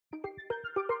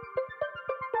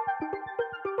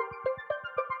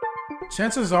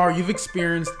Chances are you've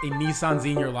experienced a Nissan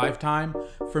Z in your lifetime.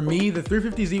 For me, the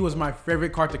 350Z was my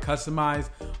favorite car to customize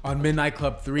on Midnight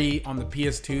Club 3 on the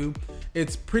PS2.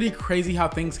 It's pretty crazy how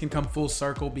things can come full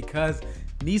circle because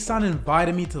Nissan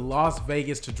invited me to Las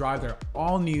Vegas to drive their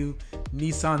all-new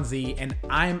Nissan Z, and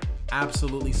I'm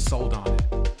absolutely sold on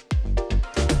it.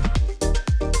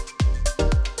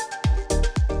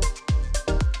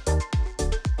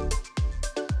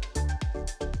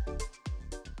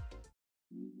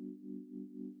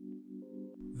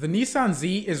 The Nissan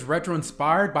Z is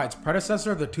retro-inspired by its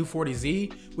predecessor, the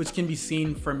 240Z, which can be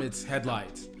seen from its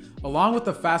headlights, along with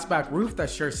the fastback roof that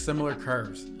shares similar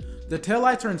curves. The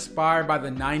taillights are inspired by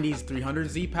the 90s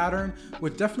 300Z pattern,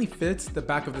 which definitely fits the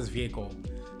back of this vehicle.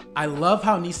 I love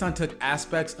how Nissan took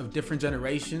aspects of different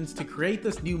generations to create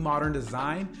this new modern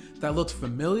design that looks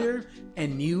familiar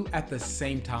and new at the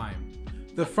same time.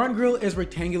 The front grille is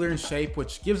rectangular in shape,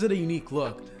 which gives it a unique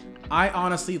look. I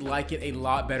honestly like it a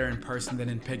lot better in person than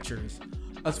in pictures.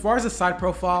 As far as the side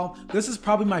profile, this is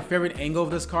probably my favorite angle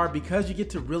of this car because you get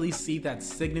to really see that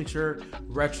signature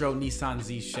retro Nissan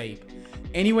Z shape.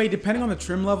 Anyway, depending on the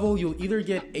trim level, you'll either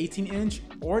get 18-inch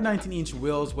or 19-inch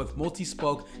wheels with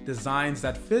multi-spoke designs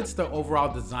that fits the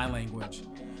overall design language.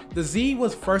 The Z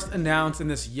was first announced in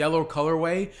this yellow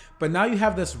colorway, but now you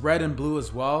have this red and blue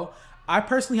as well. I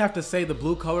personally have to say the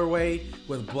blue colorway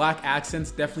with black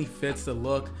accents definitely fits the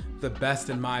look the best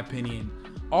in my opinion.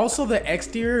 Also, the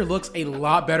exterior looks a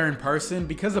lot better in person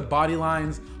because the body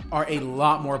lines are a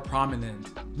lot more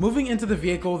prominent. Moving into the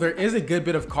vehicle, there is a good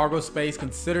bit of cargo space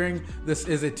considering this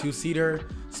is a two-seater.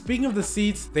 Speaking of the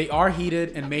seats, they are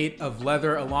heated and made of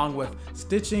leather along with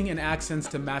stitching and accents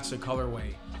to match the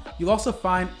colorway. You'll also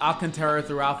find Alcantara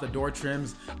throughout the door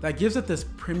trims that gives it this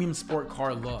premium sport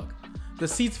car look. The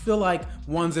seats feel like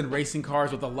ones in racing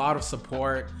cars with a lot of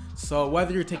support, so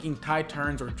whether you're taking tight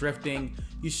turns or drifting,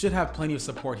 you should have plenty of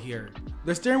support here.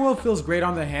 The steering wheel feels great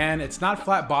on the hand. It's not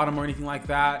flat bottom or anything like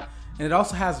that, and it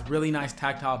also has really nice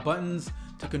tactile buttons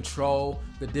to control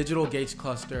the digital gauge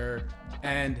cluster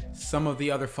and some of the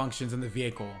other functions in the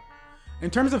vehicle. In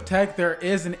terms of tech, there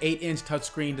is an 8-inch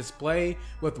touchscreen display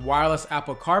with wireless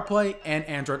Apple CarPlay and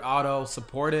Android Auto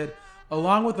supported,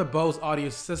 along with a Bose audio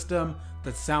system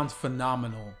that sounds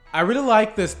phenomenal. I really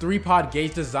like this 3-pod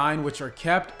gauge design, which are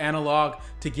kept analog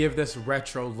to give this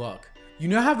retro look. You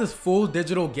now have this full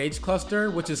digital gauge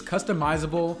cluster, which is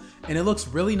customizable, and it looks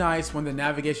really nice when the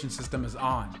navigation system is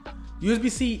on.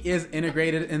 USB-C is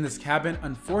integrated in this cabin.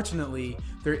 Unfortunately,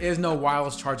 there is no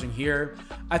wireless charging here.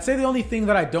 I'd say the only thing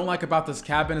that I don't like about this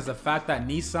cabin is the fact that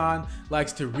Nissan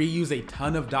likes to reuse a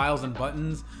ton of dials and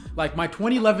buttons. Like my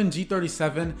 2011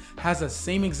 G37 has the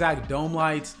same exact dome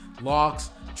lights,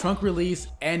 locks, trunk release,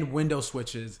 and window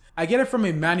switches. I get it from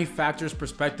a manufacturer's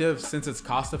perspective since it's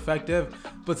cost effective,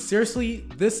 but seriously,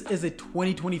 this is a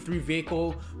 2023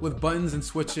 vehicle with buttons and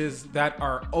switches that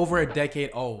are over a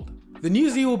decade old. The new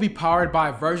Z will be powered by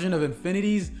a version of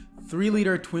Infinity's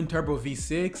 3-liter twin-turbo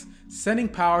V6, sending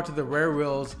power to the rear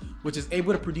wheels, which is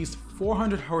able to produce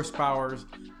 400 horsepower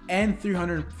and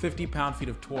 350 pound-feet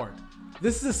of torque.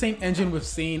 This is the same engine we've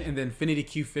seen in the Infiniti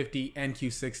Q50 and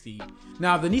Q60.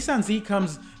 Now, the Nissan Z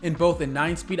comes in both a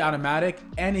 9-speed automatic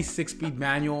and a 6-speed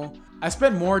manual. I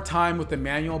spent more time with the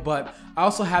manual, but I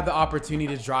also had the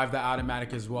opportunity to drive the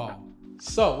automatic as well.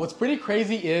 So what's pretty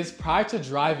crazy is prior to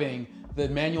driving the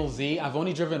manual Z, I've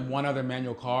only driven one other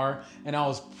manual car, and I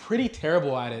was pretty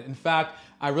terrible at it. In fact,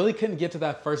 I really couldn't get to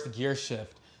that first gear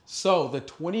shift. So the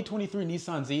 2023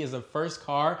 Nissan Z is the first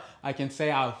car I can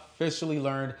say I officially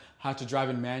learned how to drive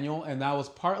in manual, and that was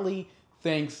partly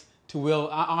thanks to Will.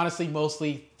 Honestly,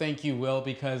 mostly thank you, Will,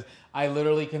 because I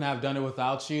literally couldn't have done it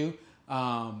without you.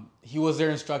 He was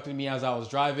there instructing me as I was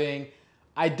driving.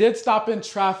 I did stop in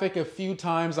traffic a few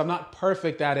times. I'm not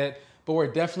perfect at it, but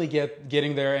we're definitely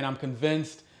getting there, and I'm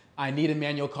convinced I need a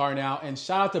manual car now. And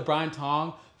shout out to Brian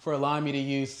Tong for allowing me to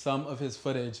use some of his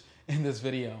footage in this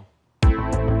video.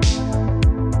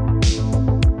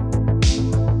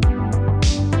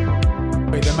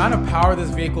 The amount of power this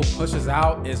vehicle pushes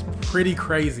out is pretty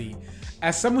crazy.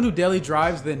 As someone who daily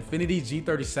drives the Infiniti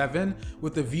G37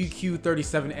 with the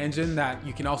VQ37 engine that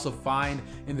you can also find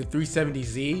in the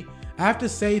 370Z, I have to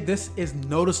say this is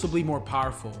noticeably more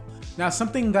powerful. Now,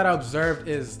 something that I observed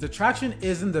is the traction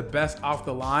isn't the best off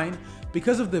the line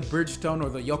because of the Bridgestone or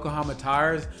the Yokohama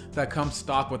tires that come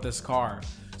stock with this car.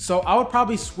 So I would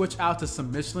probably switch out to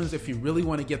some Michelins if you really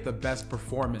want to get the best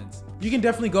performance. You can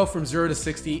definitely go from 0 to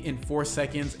 60 in 4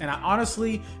 seconds, and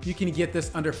honestly, you can get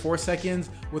this under 4 seconds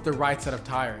with the right set of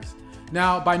tires.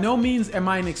 Now, by no means am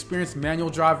I an experienced manual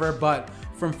driver, but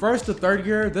From first to third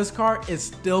gear, this car is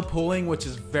still pulling, which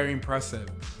is very impressive.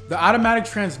 The automatic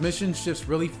transmission shifts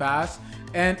really fast,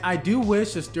 and I do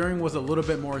wish the steering was a little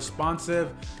bit more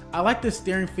responsive. I like the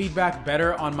steering feedback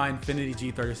better on my Infiniti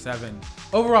G37.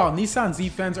 Overall, Nissan Z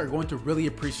fans are going to really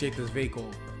appreciate this vehicle.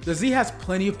 The Z has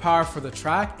plenty of power for the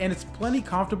track, and it's plenty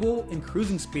comfortable in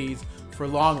cruising speeds for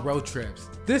long road trips.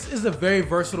 This is a very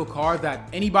versatile car that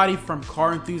anybody from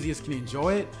car enthusiasts can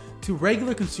enjoy it to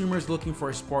regular consumers looking for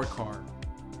a sport car.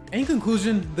 In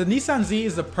conclusion, the Nissan Z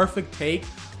is the perfect take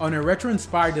on a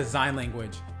retro-inspired design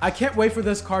language. I can't wait for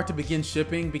this car to begin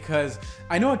shipping because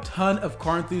I know a ton of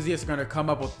car enthusiasts are going to come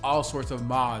up with all sorts of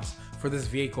mods for this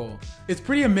vehicle. It's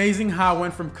pretty amazing how I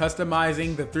went from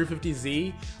customizing the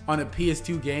 350Z on a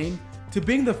PS2 game to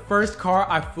being the first car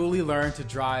I fully learned to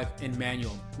drive in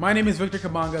manual. My name is Victor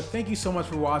Kabanga. Thank you so much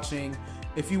for watching.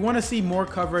 If you want to see more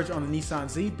coverage on the Nissan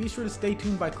Z, be sure to stay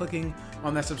tuned by clicking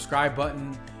on that subscribe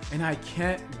button. And I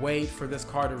can't wait for this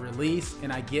car to release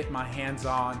and I get my hands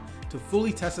on to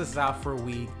fully test this out for a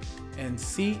week and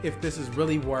see if this is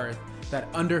really worth that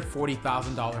under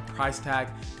 $40,000 price tag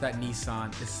that Nissan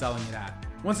is selling it at.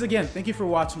 Once again, thank you for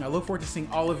watching. I look forward to seeing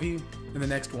all of you in the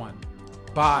next one.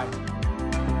 Bye.